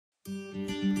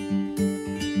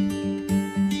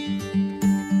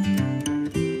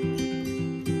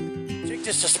Check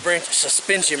this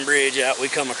suspension bridge out we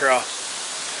come across.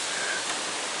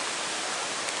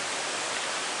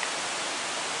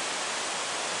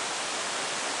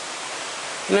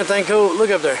 Isn't that thing cool?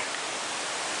 Look up there.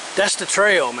 That's the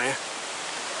trail, man.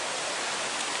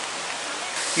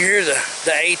 You hear the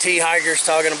AT hikers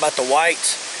talking about the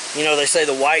whites. You know, they say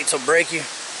the whites will break you.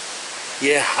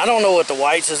 Yeah, I don't know what the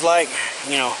whites is like.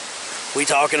 You know, we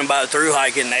talking about through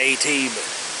hiking the AT,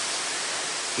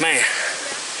 but man,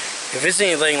 if it's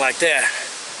anything like that,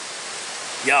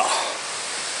 y'all.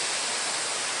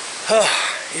 Oh,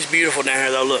 it's beautiful down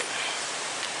here though, look.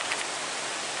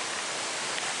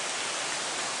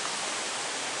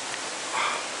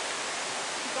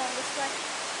 Going this way?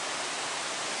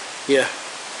 Yeah.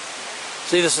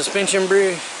 See the suspension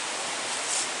bridge?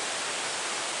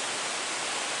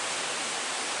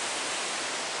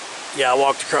 Yeah, I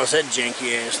walked across that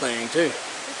janky ass thing too.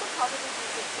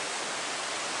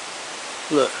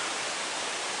 Look.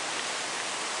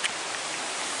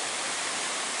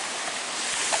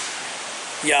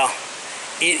 Y'all,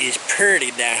 it is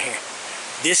pretty down here.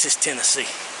 This is Tennessee.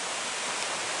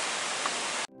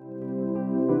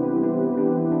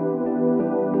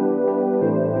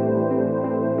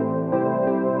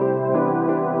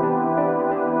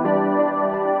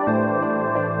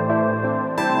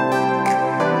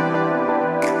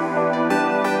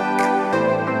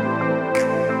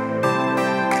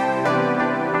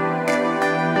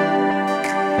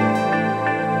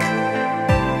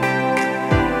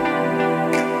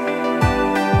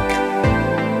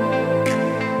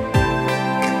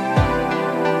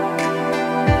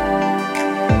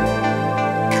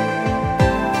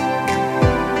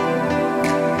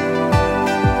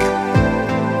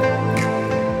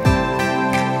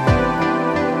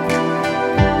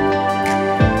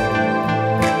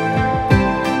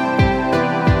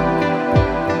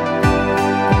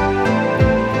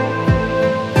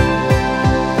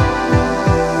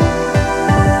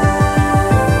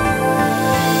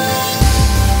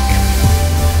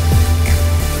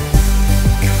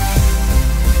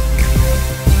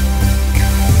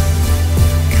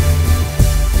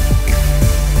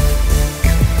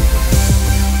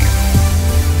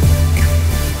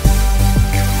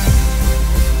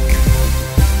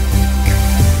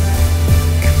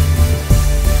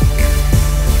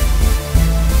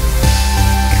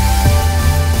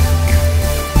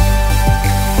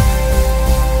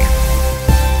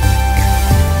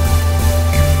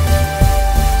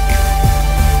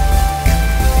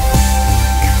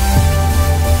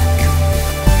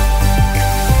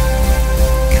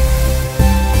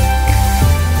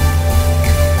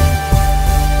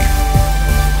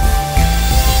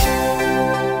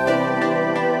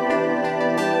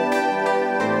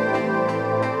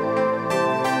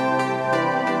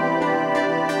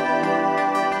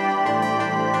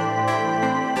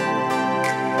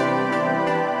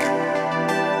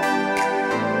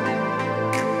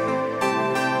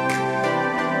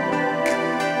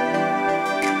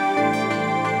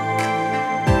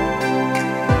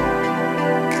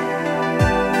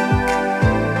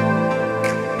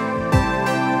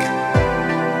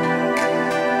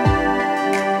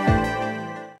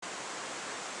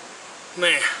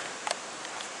 Man,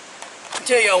 I'll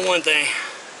tell y'all one thing.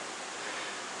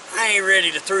 I ain't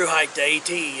ready to through hike the AT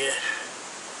yet.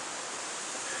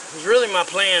 It was really my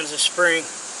plans this spring.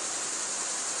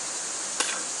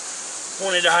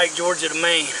 Wanted to hike Georgia to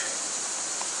Maine.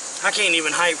 I can't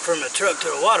even hike from the truck to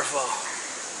the waterfall.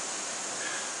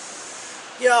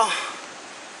 Y'all,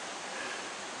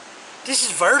 this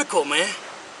is vertical, man.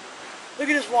 Look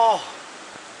at this wall.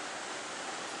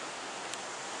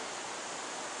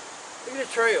 Look at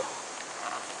the trail.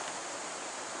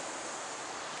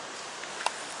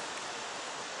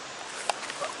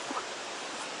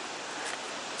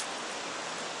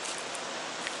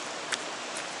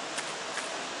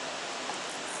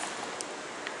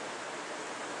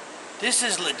 This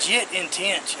is legit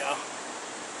intense, y'all.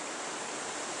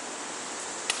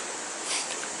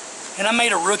 And I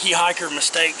made a rookie hiker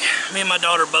mistake. Me and my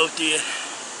daughter both did.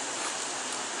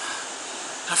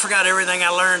 I forgot everything I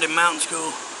learned in mountain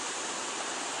school.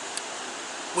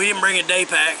 We didn't bring a day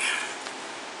pack.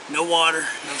 No water,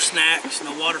 no snacks,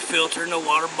 no water filter, no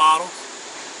water bottle.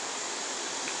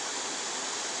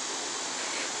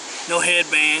 No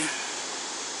headband.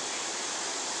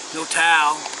 No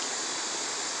towel.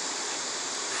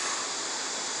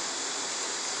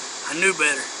 I knew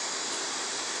better.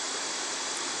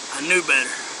 I knew better.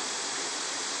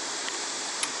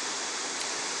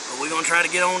 But we're gonna try to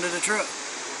get onto the truck.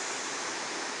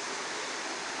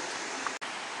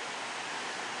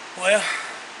 Well,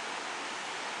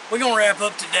 we're gonna wrap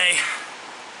up today.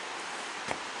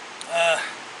 I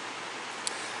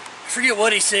forget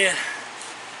what he said.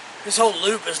 This whole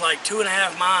loop is like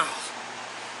 2.5 miles,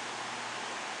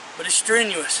 but it's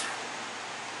strenuous.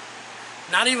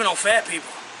 Not even on fat people.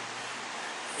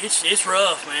 It's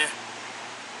rough, man.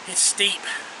 It's steep,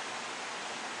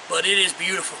 but it is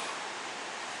beautiful.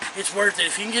 It's worth it.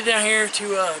 If you can get down here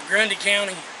to Grundy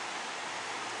County,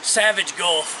 Savage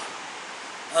Gulf,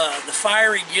 the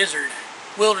Fiery Gizzard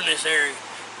Wilderness area,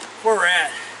 where we're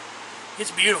at,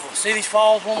 it's beautiful. See these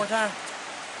falls one more time?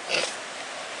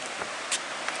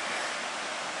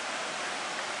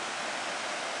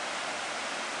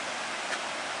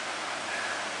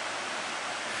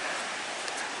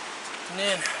 And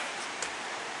then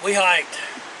we hiked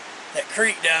that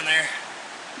creek down there.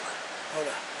 Hold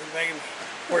up, look back at me.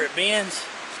 Where it bends.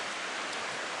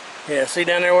 Yeah, see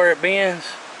down there where it bends?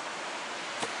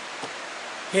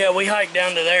 Yeah, we hiked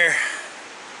down to there.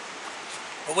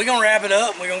 But we're gonna wrap it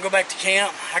up. We're gonna go back to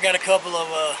camp. I got a couple of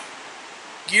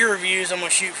gear reviews I'm gonna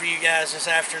shoot for you guys this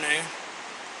afternoon.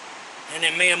 And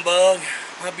then me and Bug,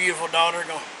 my beautiful daughter, are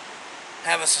gonna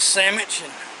have us a sandwich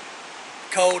and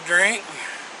a cold drink.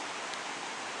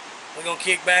 We're gonna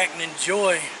kick back and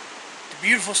enjoy the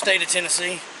beautiful state of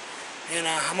Tennessee. And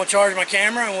I'm gonna charge my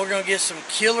camera and we're gonna get some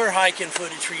killer hiking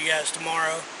footage for you guys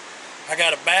tomorrow. I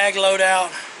got a bag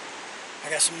loadout. I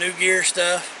got some new gear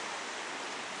stuff.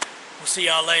 We'll see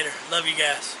y'all later. Love you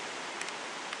guys.